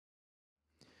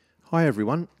Hi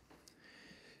everyone.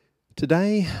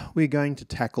 Today we're going to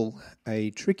tackle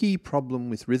a tricky problem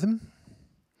with rhythm,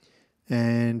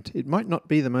 and it might not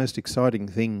be the most exciting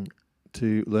thing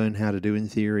to learn how to do in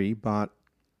theory, but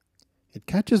it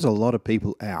catches a lot of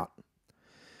people out.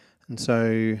 And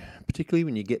so particularly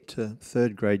when you get to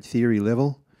third grade theory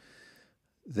level,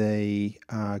 they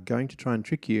are going to try and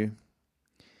trick you.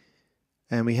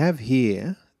 And we have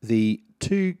here the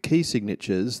two key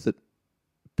signatures that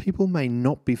people may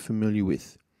not be familiar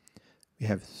with. We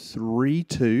have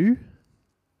 3-2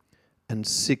 and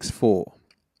 6-4.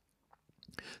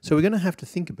 So we're going to have to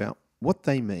think about what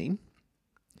they mean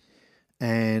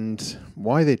and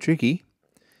why they're tricky,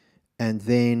 and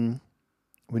then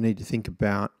we need to think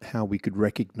about how we could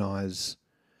recognize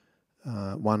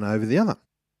one over the other.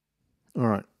 All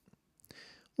right.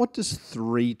 What does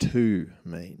 3-2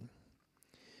 mean?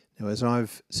 Now, as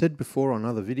I've said before on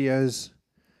other videos,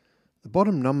 the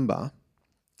bottom number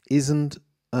isn't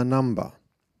a number.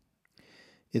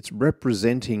 It's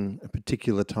representing a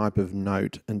particular type of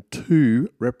note, and 2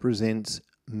 represents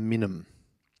minim.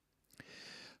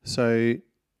 So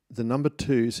the number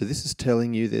 2, so this is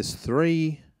telling you there's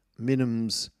 3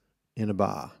 minims in a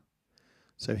bar.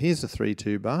 So here's a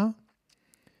 3-2 bar.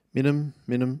 Minim,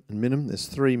 minim, and minim. There's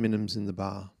 3 minims in the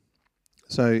bar.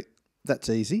 So that's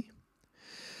easy.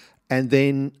 And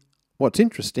then what's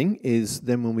interesting is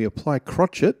then when we apply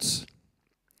crotchets,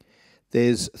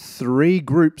 there's 3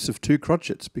 groups of 2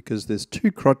 crotchets because there's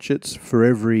 2 crotchets for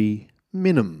every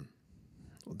minim.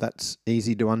 That's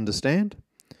easy to understand.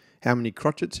 How many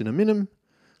crotchets in a minim?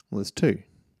 Well, there's 2.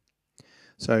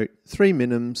 So 3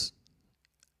 minims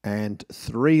and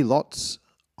 3 lots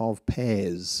of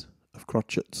pairs of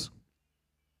crotchets.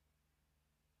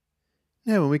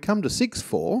 Now when we come to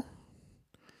 6-4,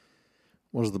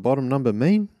 what does the bottom number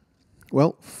mean?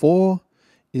 Well, 4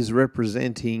 is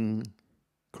representing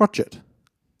crotchet.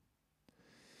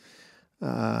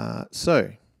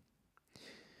 So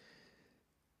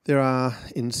there are,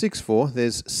 in 6-4,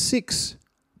 there's 6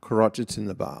 crotchets in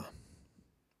the bar.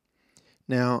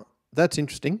 Now that's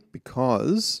interesting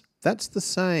because that's the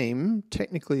same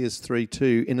technically as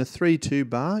 3-2. In a 3-2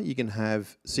 bar you can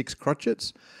have 6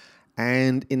 crotchets,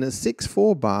 and in a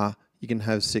 6-4 bar you can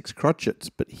have 6 crotchets.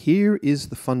 But here is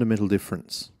the fundamental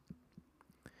difference.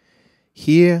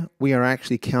 Here we are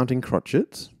actually counting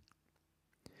crotchets.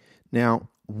 Now,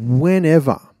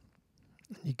 whenever,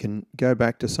 you can go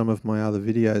back to some of my other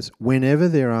videos, whenever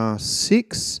there are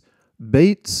 6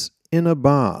 beats in a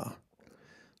bar,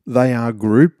 they are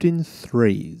grouped in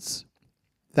 3s.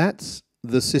 That's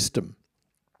the system.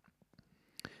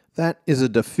 That is a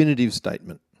definitive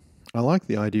statement. I like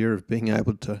the idea of being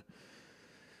able to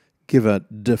give a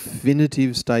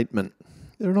definitive statement.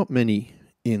 There are not many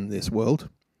in this world,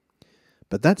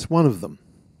 but that's one of them.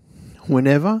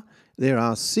 Whenever there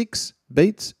are 6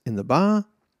 beats in the bar,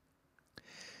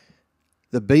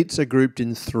 the beats are grouped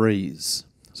in 3s.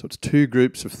 So it's 2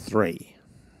 groups of 3.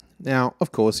 Now,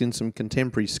 of course, in some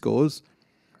contemporary scores,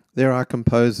 there are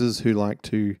composers who like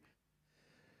to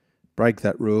break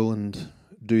that rule and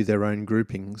do their own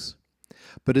groupings.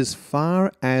 But as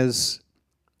far as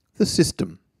the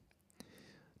system,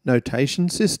 notation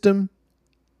system,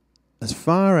 as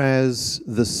far as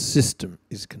the system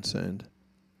is concerned,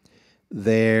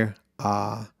 there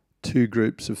are 2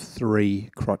 groups of 3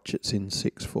 crotchets in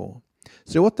 6-4.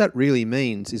 So what that really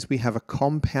means is we have a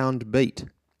compound beat.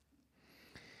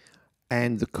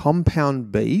 And the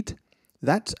compound beat,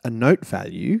 that's a note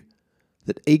value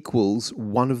that equals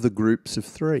one of the groups of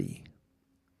 3.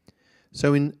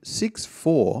 So in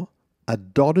 6-4, a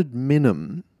dotted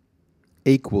minim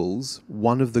equals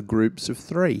one of the groups of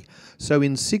 3. So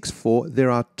in 6-4, there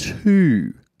are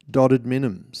 2 dotted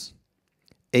minims,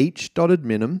 each dotted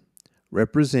minim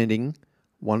representing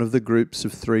one of the groups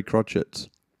of 3 crotchets.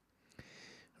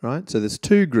 Right? So there's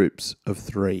 2 groups of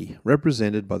 3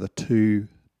 represented by the 2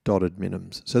 dotted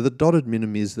minims. So the dotted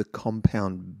minim is the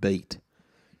compound beat.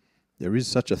 There is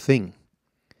such a thing.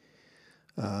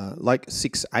 Like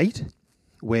 6-8,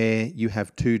 where you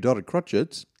have 2 dotted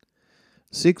crotchets,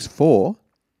 6-4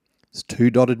 is 2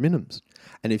 dotted minims.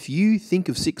 And if you think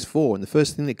of 6-4 and the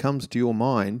first thing that comes to your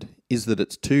mind is that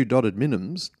it's 2 dotted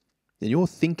minims, then you're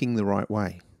thinking the right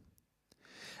way.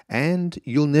 And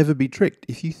you'll never be tricked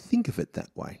if you think of it that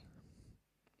way.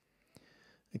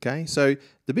 Okay, so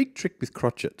the big trick with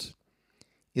crotchets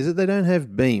is that they don't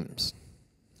have beams.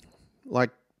 Like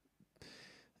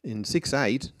in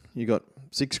 6-8, you got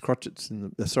 6 crotchets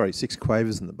in the 6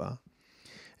 quavers in the bar.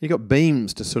 You got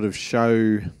beams to sort of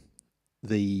show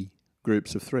the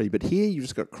groups of 3, but here you've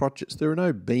just got crotchets. There are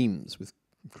no beams with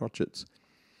crotchets,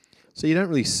 so you don't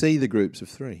really see the groups of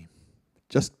 3.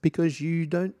 Just because you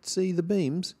don't see the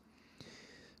beams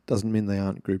doesn't mean they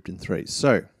aren't grouped in threes.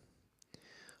 So,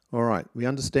 all right, we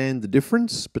understand the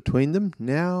difference between them.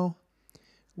 Now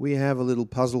we have a little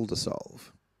puzzle to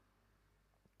solve.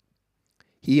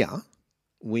 Here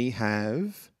we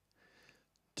have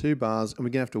two bars, and we're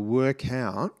going to have to work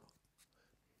out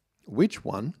which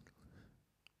one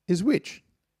is which.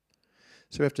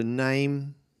 So we have to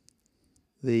name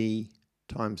the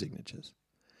time signatures.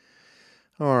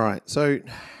 All right, so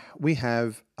we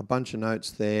have a bunch of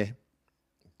notes there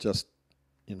just,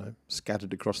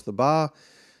 scattered across the bar,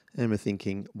 and we're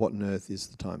thinking, what on earth is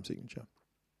the time signature?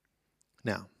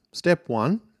 Now, step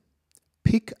one,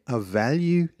 pick a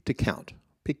value to count.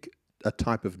 Pick a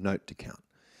type of note to count.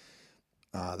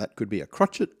 That could be a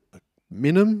crotchet, a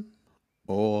minim,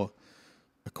 or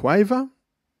a quaver.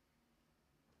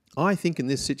 I think in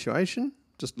this situation,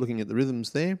 just looking at the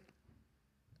rhythms there,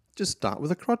 just start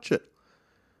with a crotchet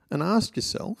and ask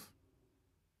yourself,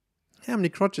 how many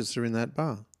crotchets are in that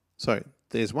bar? So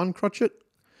there's one crotchet,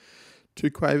 two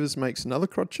quavers makes another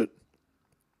crotchet,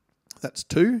 that's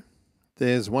two.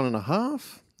 There's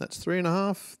 1.5, that's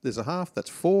 3.5. There's a half, that's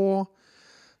 4.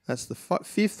 That's the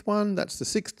fifth one, that's the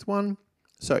sixth one.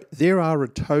 So there are a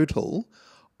total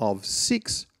of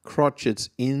 6 crotchets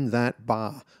in that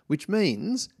bar, which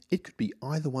means it could be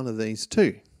either one of these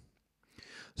two.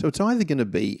 So it's either going to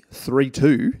be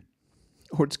 3-2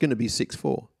 or it's going to be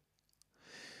 6-4.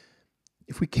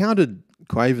 If we counted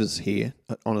quavers here,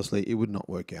 honestly, it would not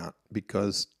work out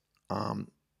because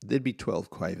there'd be 12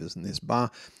 quavers in this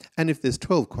bar. And if there's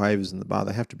 12 quavers in the bar,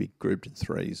 they have to be grouped in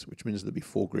threes, which means there'll be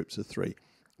 4 groups of 3,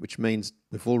 which means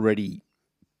we've already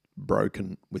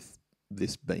broken with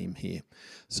this beam here.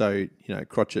 So,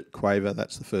 crotchet, quaver,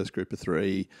 that's the first group of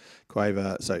 3,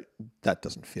 quaver, so that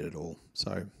doesn't fit at all.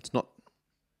 So it's not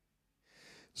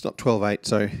 12-8,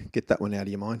 so get that one out of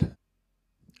your mind.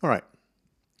 All right.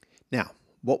 Now,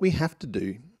 what we have to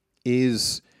do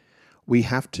is we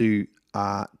have to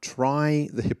try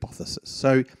the hypothesis.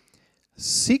 So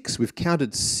 6, we've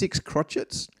counted 6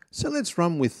 crotchets, so let's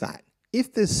run with that.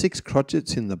 If there's 6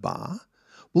 crotchets in the bar,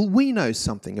 well, we know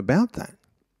something about that.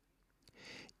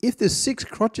 If there's 6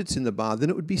 crotchets in the bar, then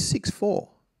it would be 6-4.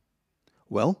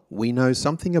 Well, we know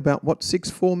something about what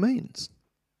 6-4 means.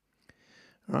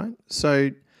 All right,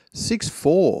 so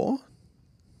 6-4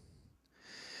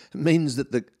 means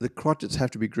that the crotchets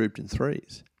have to be grouped in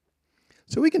threes.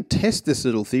 So we can test this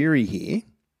little theory here.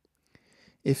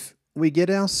 If we get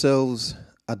ourselves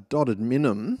a dotted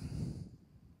minim,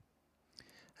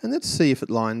 and let's see if it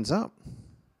lines up.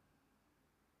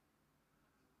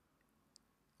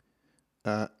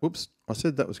 Whoops, I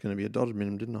said that was going to be a dotted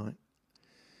minim, didn't I?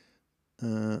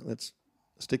 Let's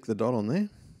stick the dot on there.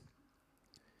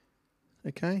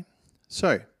 Okay,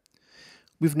 so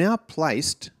we've now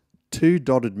placed 2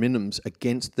 dotted minims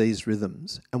against these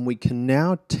rhythms, and we can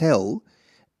now tell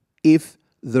if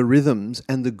the rhythms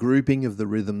and the grouping of the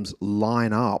rhythms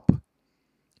line up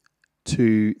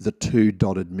to the 2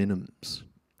 dotted minims.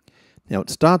 Now it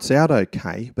starts out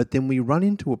okay, but then we run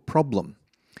into a problem.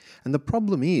 And the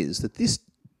problem is that this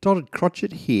dotted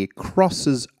crotchet here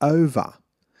crosses over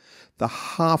the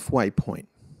halfway point.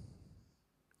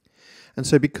 And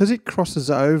so because it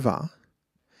crosses over,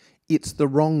 it's the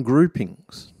wrong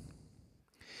groupings.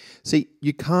 See,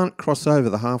 you can't cross over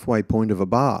the halfway point of a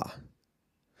bar.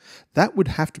 That would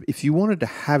have to, if you wanted to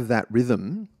have that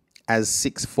rhythm as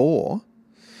 6-4,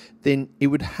 then it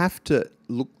would have to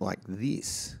look like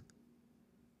this.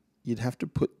 You'd have to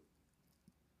put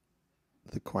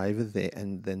the quaver there,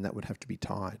 and then that would have to be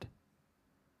tied.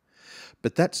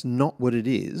 But that's not what it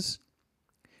is.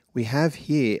 We have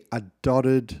here a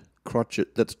dotted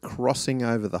crotchet that's crossing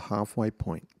over the halfway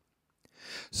point.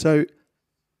 So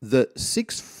the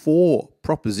 6-4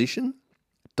 proposition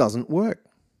doesn't work.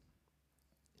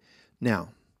 Now,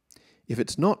 if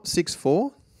it's not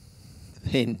 6-4,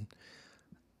 then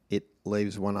it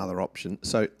leaves one other option.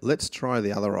 So let's try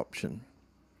the other option.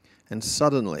 And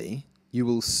suddenly you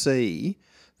will see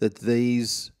that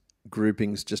these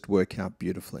groupings just work out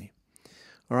beautifully.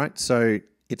 All right, so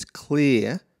it's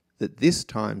clear that this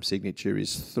time signature is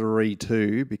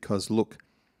 3-2 because look,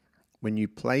 when you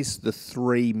place the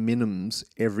 3 minims,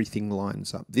 everything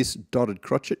lines up. This dotted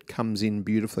crotchet comes in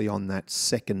beautifully on that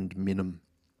second minim.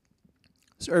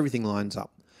 So everything lines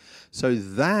up. So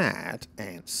that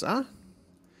answer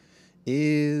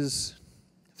is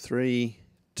 3-2.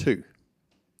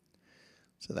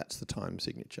 So that's the time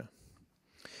signature.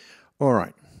 All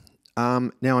right.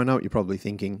 Now I know what you're probably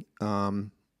thinking.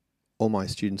 All my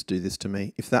students do this to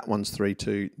me. If that one's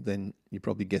 3-2, then you're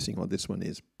probably guessing what this one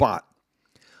is. But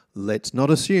Let's not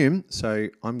assume, so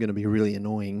I'm going to be really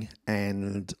annoying,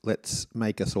 and let's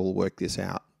make us all work this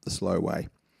out the slow way,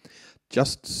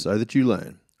 just so that you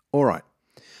learn. All right.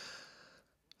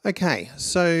 Okay,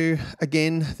 so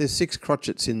again, there's 6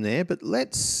 crotchets in there, but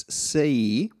let's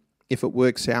see if it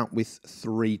works out with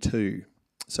 3, 2.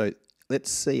 So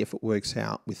let's see if it works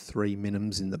out with 3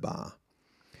 minims in the bar.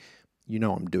 You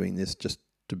know I'm doing this just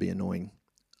to be annoying,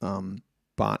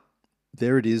 but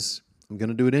there it is. I'm going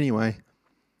to do it anyway.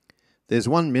 There's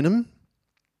 1 minim,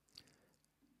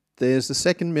 there's the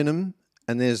second minim,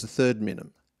 and there's the third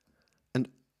minim. And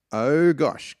oh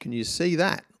gosh, can you see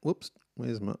that? Whoops,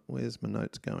 where's my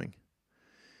notes going?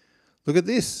 Look at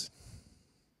this.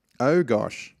 Oh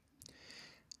gosh,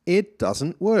 it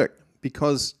doesn't work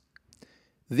because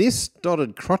this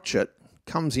dotted crotchet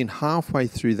comes in halfway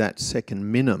through that second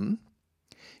minim,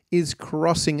 is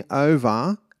crossing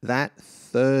over that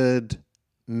third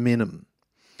minim.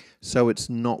 So it's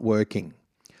not working.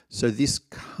 So this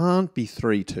can't be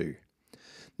 3, 2.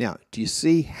 Now, do you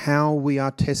see how we are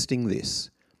testing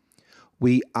this?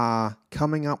 We are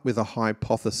coming up with a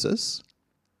hypothesis.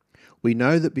 We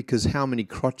know that because how many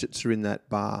crotchets are in that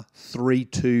bar, 3,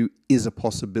 2 is a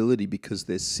possibility because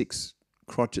there's 6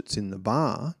 crotchets in the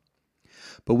bar.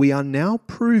 But we are now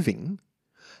proving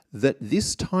that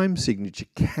this time signature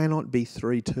cannot be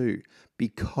 3, 2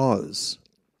 because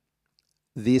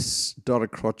this dotted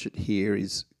crotchet here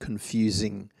is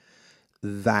confusing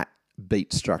that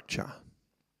beat structure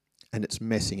and it's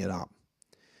messing it up.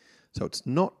 So it's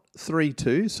not 3,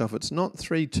 2. So if it's not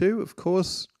 3, 2, of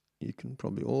course, you can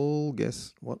probably all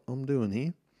guess what I'm doing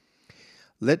here.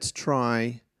 Let's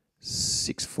try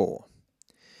 6, 4.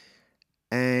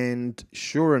 And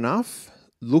sure enough,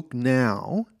 look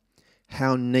now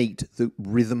how neat the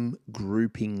rhythm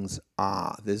groupings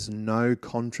are. There's no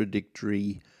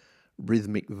contradictory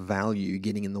rhythmic value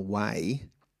getting in the way,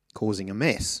 causing a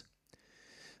mess.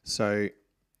 So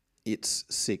it's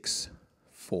 6,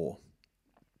 4.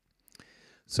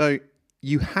 So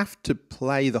you have to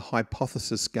play the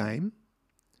hypothesis game,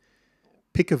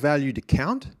 pick a value to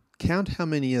count how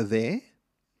many are there,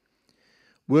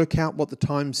 work out what the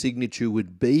time signature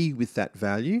would be with that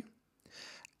value,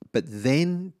 but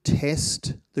then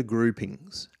test the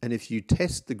groupings. And if you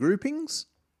test the groupings,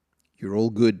 you're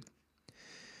all good.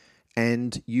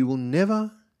 And you will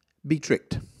never be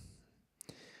tricked.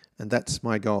 And that's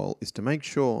my goal, is to make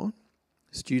sure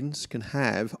students can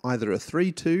have either a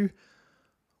 3, 2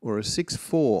 or a 6,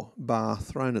 4 bar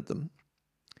thrown at them,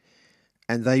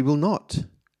 and they will not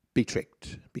be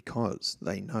tricked because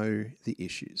they know the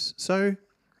issues. So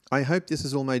I hope this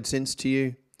has all made sense to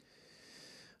you.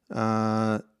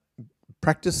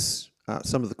 Practice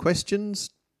some of the questions,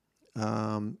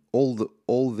 all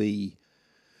the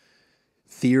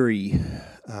theory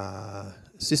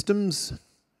systems,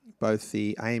 both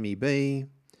the AMEB,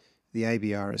 the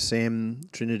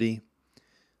ABRSM, Trinity.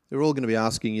 They're all going to be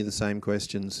asking you the same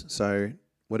questions. So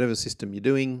whatever system you're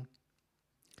doing,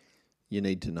 you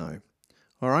need to know.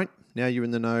 All right, now you're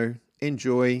in the know.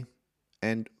 Enjoy,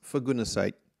 and for goodness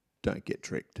sake, don't get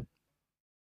tricked.